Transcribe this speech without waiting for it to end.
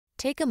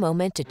Take a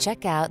moment to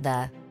check out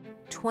the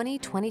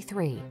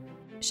 2023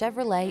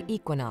 Chevrolet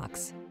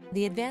Equinox.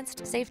 The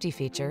advanced safety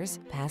features,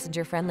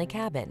 passenger-friendly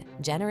cabin,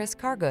 generous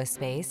cargo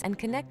space, and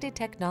connected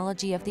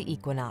technology of the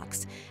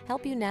Equinox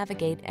help you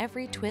navigate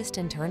every twist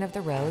and turn of the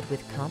road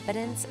with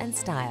confidence and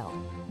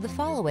style. The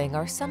following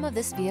are some of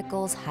this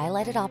vehicle's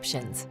highlighted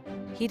options: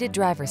 heated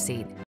driver's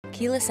seat,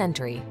 keyless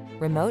entry,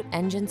 remote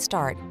engine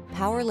start,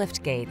 power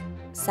liftgate,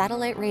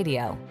 satellite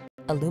radio,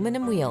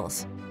 aluminum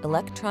wheels,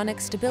 electronic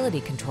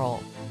stability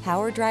control,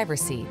 power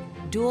driver's seat,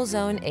 dual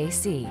zone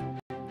AC,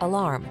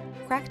 alarm.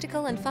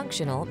 Practical and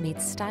functional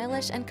meets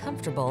stylish and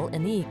comfortable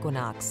in the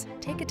Equinox.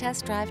 Take a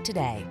test drive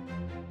today.